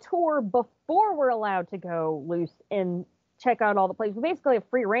taking the tour before we're allowed to go loose and check out all the places. We basically have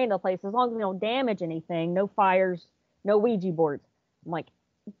free reign of the place as long as we don't damage anything, no fires, no Ouija boards. I'm like,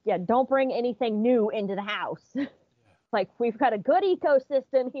 yeah, don't bring anything new into the house. Like, we've got a good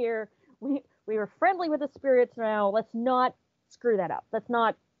ecosystem here. We were friendly with the spirits now. Let's not screw that up. Let's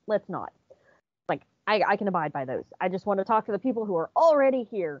not. Like, I can abide by those. I just want to talk to the people who are already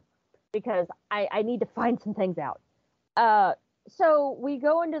here because I need to find some things out. So we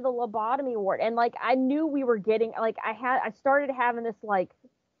go into the lobotomy ward, and, like, I knew we were getting, like, I started having this, like,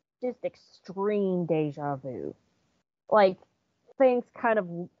 just extreme deja vu. Like, things kind of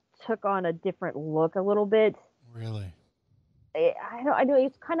took on a different look a little bit. Really? I know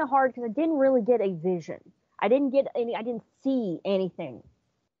it's kind of hard because I didn't really get a vision. I didn't see anything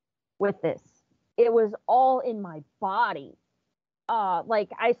with this. It was all in my body.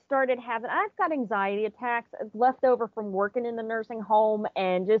 Like, I've got anxiety attacks left over from working in the nursing home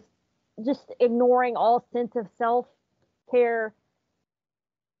and just ignoring all sense of self-care.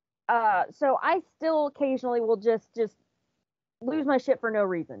 So I still occasionally will just lose my shit for no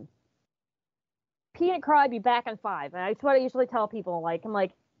reason. Pee and cry, be back in 5. And that's what I usually tell people. Like, I'm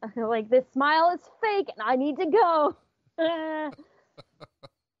like, this smile is fake and I need to go.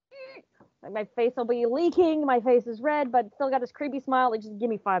 Like, my face will be leaking. My face is red, but still got this creepy smile. Like, just give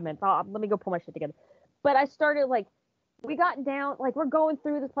me 5 minutes. Let me go pull my shit together. But I started, like, we got down, like, we're going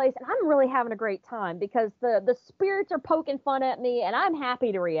through this place and I'm really having a great time because the spirits are poking fun at me and I'm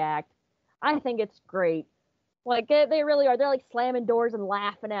happy to react. I think it's great. Like, they really are. They're, like, slamming doors and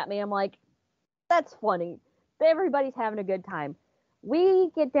laughing at me. I'm like, that's funny. Everybody's having a good time. We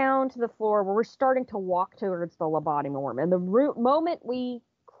get down to the floor where we're starting to walk towards the lobotomy room. And the moment we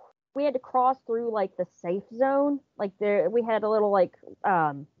had to cross through, like, the safe zone. Like, we had a little, like,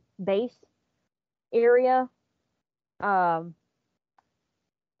 base area. And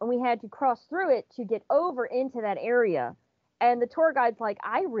we had to cross through it to get over into that area. And the tour guide's like,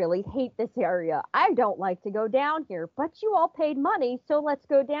 I really hate this area. I don't like to go down here. But you all paid money, so let's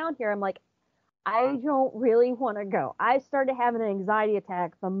go down here. I'm like, I don't really want to go. I started having an anxiety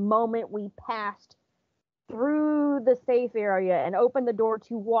attack the moment we passed through the safe area and opened the door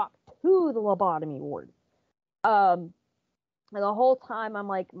to walk to the lobotomy ward. And the whole time I'm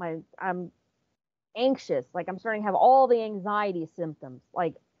like, I'm anxious. Like, I'm starting to have all the anxiety symptoms.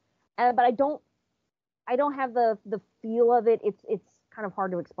 Like, but I don't have the feel of it. It's kind of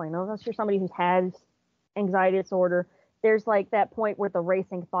hard to explain. Unless you're somebody who has anxiety disorder. There's, like, that point where the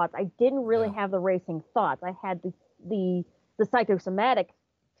racing thoughts. I didn't really have the racing thoughts. I had the psychosomatic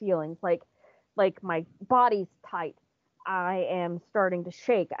feelings, like my body's tight. I am starting to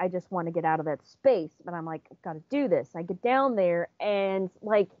shake. I just want to get out of that space. But I'm like, I've got to do this. I get down there and,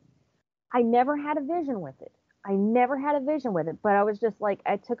 like, I never had a vision with it. But I was just like,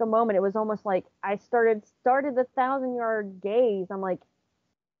 I took a moment. It was almost like I started the 1,000-yard gaze. I'm like,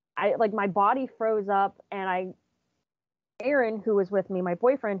 my body froze up and Aaron, who was with me, my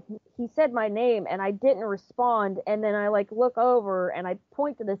boyfriend, he said my name and I didn't respond. And then I, like, look over and I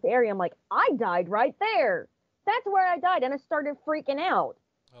point to this area. I'm like, I died right there. that's where I died. And I started freaking out.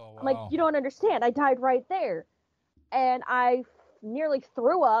 Oh, wow. I'm like, you don't understand. I died right there. And I nearly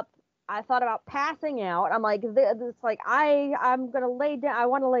threw up. I thought about passing out. I'm like, it's like, I'm going to lay down. I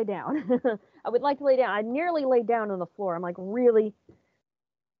want to lay down. I would like to lay down. I nearly laid down on the floor. I'm like, really?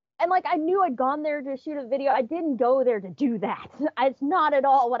 And like, I knew I'd gone there to shoot a video. I didn't go there to do that. It's not at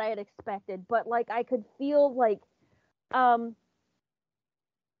all what I had expected, but like, I could feel like, I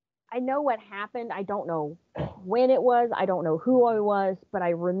know what happened. I don't know when it was. I don't know who I was, but I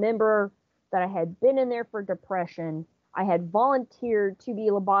remember that I had been in there for depression. I had volunteered to be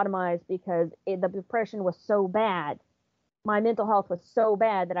lobotomized because the depression was so bad. My mental health was so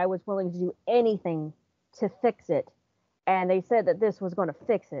bad that I was willing to do anything to fix it. And they said that this was going to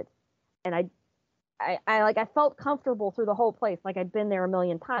fix it. And I felt comfortable through the whole place. Like I'd been there a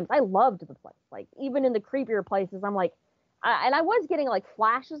million times. I loved the place. Like even in the creepier places, I'm like, and I was getting like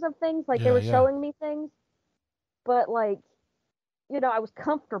flashes of things, like they were showing me things, but like, you know, I was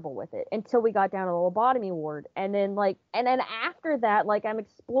comfortable with it until we got down to the lobotomy ward. And then after that, like I'm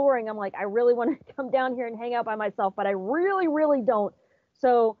exploring, I'm like, I really want to come down here and hang out by myself, but I really, really don't.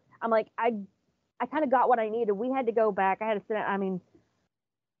 So I'm like, I kind of got what I needed. We had to go back. I had to sit down. I mean,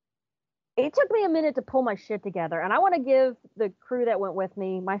 it took me a minute to pull my shit together. And I want to give the crew that went with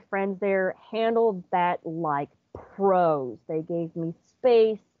me, my friends there, handled that like pros. They gave me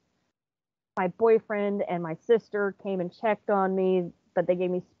space. My boyfriend and my sister came and checked on me, but they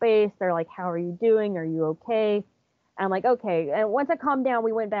gave me space. They're like, how are you doing? Are you okay? And I'm like, okay. And once I calmed down,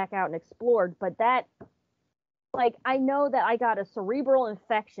 we went back out and explored. But that, like, I know that I got a cerebral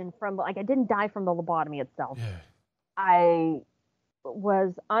infection from, like, I didn't die from the lobotomy itself. Yeah. I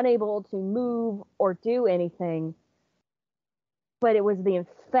was unable to move or do anything, but it was the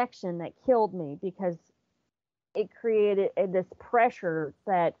infection that killed me because it created this pressure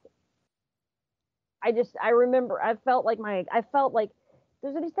that I remember I felt like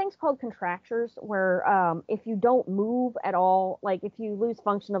there's these things called contractures where if you don't move at all, like if you lose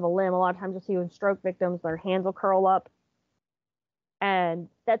function of a limb, a lot of times you'll see with stroke victims, their hands will curl up. And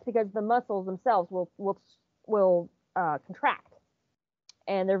that's because the muscles themselves will contract.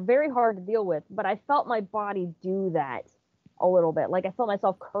 And they're very hard to deal with. But I felt my body do that a little bit. Like I felt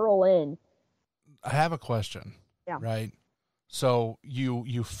myself curl in. I have a question. Yeah. Right. So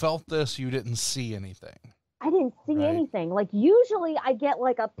you felt this, you didn't see anything. I didn't see anything. Like usually I get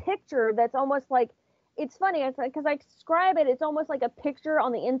like a picture that's almost like, it's funny because I describe it, it's almost like a picture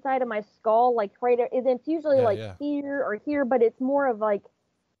on the inside of my skull, like right, it's usually here or here, but it's more of like,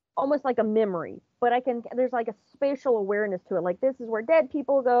 almost like a memory. But there's like a spatial awareness to it. Like this is where dead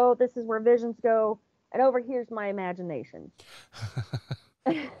people go, this is where visions go, and over here's my imagination.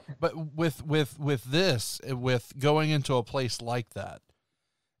 But with this, with going into a place like that,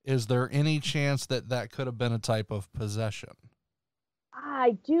 is there any chance that could have been a type of possession?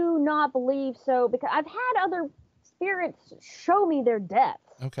 I do not believe so, because I've had other spirits show me their deaths.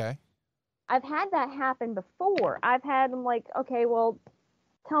 Okay. I've had that happen before. I've had them like, okay, well,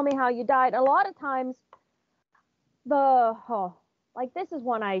 tell me how you died. A lot of times, like this is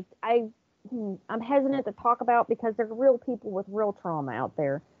one I'm hesitant to talk about because there are real people with real trauma out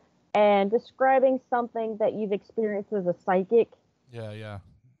there. And describing something that you've experienced as a psychic. Yeah.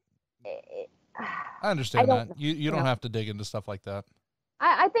 I understand that. You don't have to dig into stuff like that.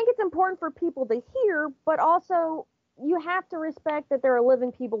 I think it's important for people to hear, but also you have to respect that there are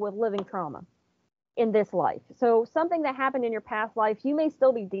living people with living trauma in this life. So something that happened in your past life, you may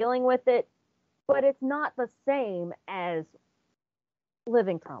still be dealing with it, but it's not the same as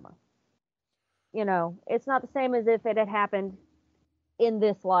living trauma. You know, it's not the same as if it had happened in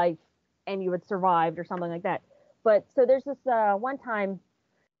this life and you had survived or something like that. But so there's this one time,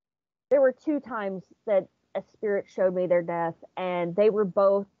 there were 2 times that a spirit showed me their death, and they were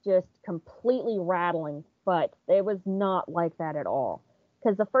both just completely rattling, but it was not like that at all.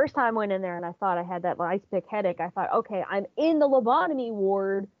 Because the first time I went in there and I thought I had that ice pick headache, I thought, okay, I'm in the lobotomy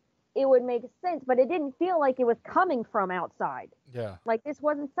ward, it would make sense, but it didn't feel like it was coming from outside. Yeah. Like this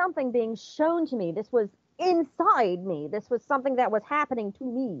wasn't something being shown to me. This was inside me. This was something that was happening to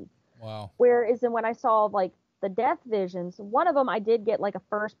me. Wow. Whereas when I saw like the death visions, one of them I did get like a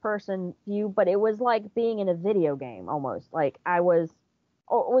first person view, but it was like being in a video game almost. Like it was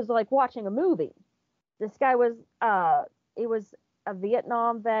like watching a movie. This guy was, it was a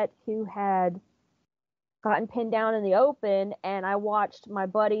Vietnam vet who had gotten pinned down in the open, and I watched my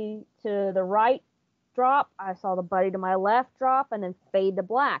buddy to the right drop. I saw the buddy to my left drop and then fade to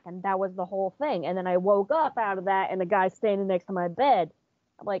black, and that was the whole thing. And then I woke up out of that, and the guy standing next to my bed.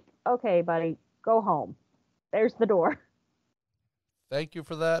 I'm like, okay, buddy, go home. There's the door. Thank you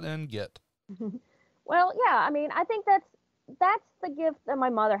for that, and get. Well, yeah, I mean, I think that's the gift that my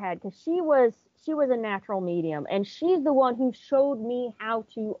mother had, because she was a natural medium, and she's the one who showed me how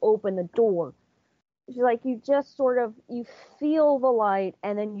to open the door. She's like, you just sort of, you feel the light,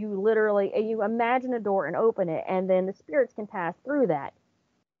 and then you imagine a door and open it, and then the spirits can pass through that.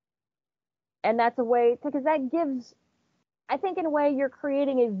 And that's a way, because that gives, I think in a way you're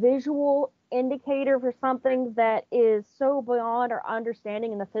creating a visual indicator for something that is so beyond our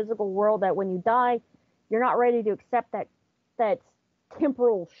understanding in the physical world that when you die, you're not ready to accept that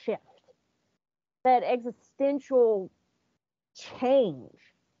temporal shift, that existential change.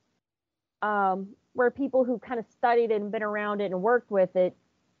 Where people who kind of studied it and been around it and worked with it,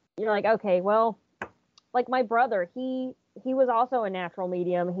 you're like, okay, well, like my brother, he was also a natural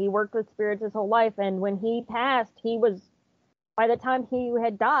medium. He worked with spirits his whole life, and when he passed, by the time he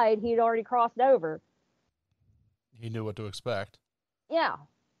had died, he'd already crossed over. He knew what to expect. Yeah.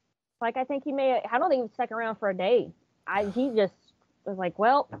 Like, I think I don't think he was stuck around for a day. He just was like,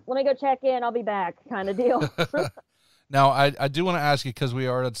 well, let me go check in, I'll be back, kind of deal. Now, I do want to ask you, because we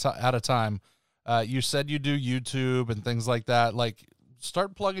are out of time. You said you do YouTube and things like that. Like,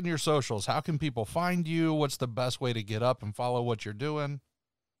 start plugging your socials. How can people find you? What's the best way to get up and follow what you're doing?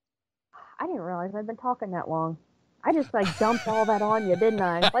 I didn't realize I'd been talking that long. I just dumped all that on you, didn't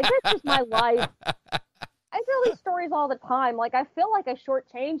I? Like, this is my life. I tell these stories all the time. Like, I feel like I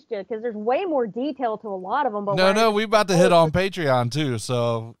shortchanged you, because there's way more detail to a lot of them. But no, we're about to hit on Patreon too.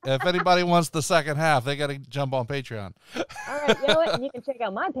 So if anybody wants the second half, they got to jump on Patreon. All right, you know what? And you can check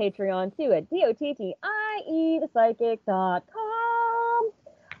out my Patreon too at DOTTIE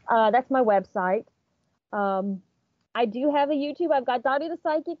that's my website. I do have a YouTube. I've got Dottie The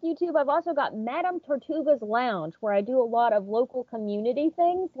Psychic YouTube. I've also got Madame Tortuga's Lounge, where I do a lot of local community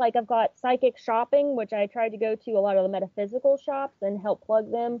things. Like, I've got Psychic Shopping, which I tried to go to a lot of the metaphysical shops and help plug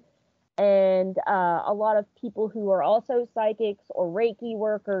them. And a lot of people who are also psychics or Reiki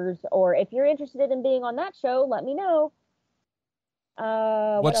workers, or if you're interested in being on that show, let me know.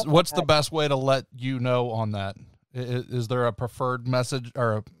 What's the best way to let you know on that? Is there a preferred message,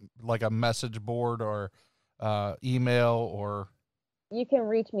 or like a message board, or email? Or you can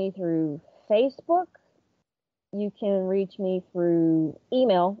reach me through Facebook. You can reach me through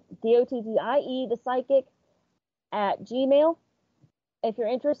email, DOTTIE the Psychic @gmail. If you're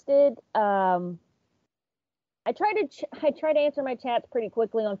interested, I try to answer my chats pretty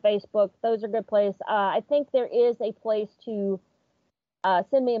quickly on Facebook. Those are good places. I think there is a place to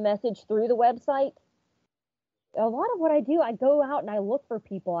send me a message through the website. A lot of what I do, I go out and I look for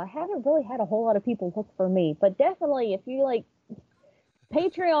people. I haven't really had a whole lot of people look for me, but definitely if you like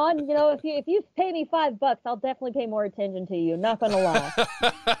Patreon, if you pay me $5, I'll definitely pay more attention to you. Not gonna lie.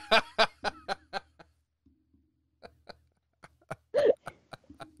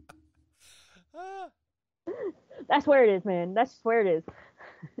 That's where it is, man. That's just where it is.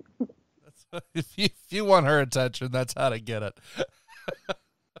 If you want her attention, that's how to get it.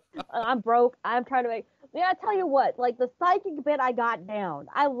 I'm broke. I'm trying to make. Yeah, I tell you what, like the psychic bit I got down.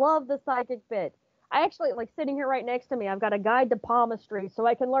 I love the psychic bit. I actually, like sitting here right next to me, I've got a guide to palmistry so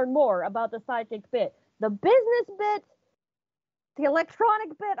I can learn more about the psychic bit. The business bit, the electronic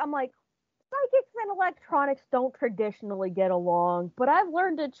bit, I'm like, psychics and electronics don't traditionally get along, but I've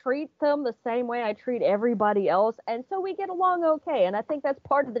learned to treat them the same way I treat everybody else, and so we get along okay, and I think that's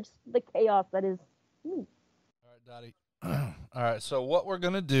part of the chaos that is me. All right, Dottie. All right, so what we're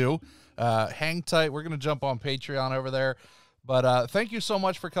going to do, hang tight. We're going to jump on Patreon over there. But thank you so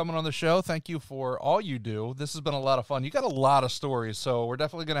much for coming on the show. Thank you for all you do. This has been a lot of fun. You got a lot of stories, so we're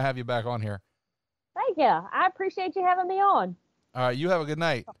definitely going to have you back on here. Thank you. I appreciate you having me on. All right, you have a good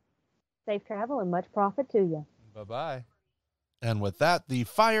night. Safe travel and much profit to you. Bye-bye. And with that, the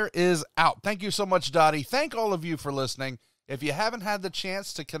fire is out. Thank you so much, Dottie. Thank all of you for listening. If you haven't had the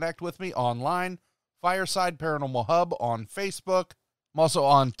chance to connect with me online, Fireside Paranormal Hub on Facebook. I'm also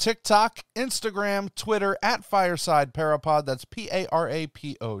on TikTok, Instagram, Twitter at Fireside Parapod. That's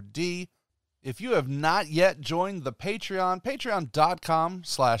Parapod. If you have not yet joined the Patreon,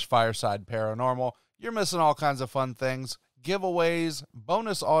 patreon.com/Fireside Paranormal, you're missing all kinds of fun things, giveaways,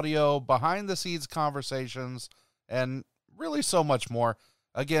 bonus audio, behind the scenes conversations, and really so much more.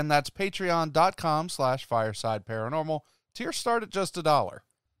 Again, that's patreon.com/Fireside Paranormal. Tiers start at just $1.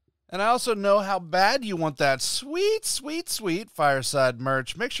 And I also know how bad you want that sweet, sweet, sweet Fireside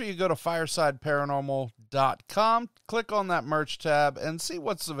merch. Make sure you go to firesideparanormal.com, click on that merch tab, and see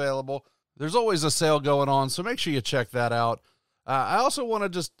what's available. There's always a sale going on, so make sure you check that out. I also want to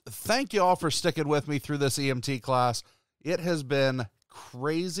just thank you all for sticking with me through this EMT class. It has been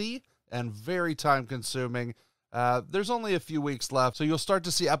crazy and very time-consuming. There's only a few weeks left, so you'll start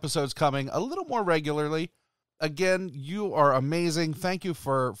to see episodes coming a little more regularly. Again, you are amazing. Thank you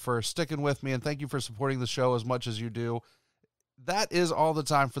for sticking with me, and thank you for supporting the show as much as you do. That is all the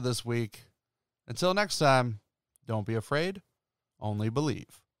time for this week. Until next time, don't be afraid, only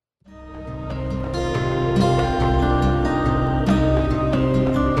believe.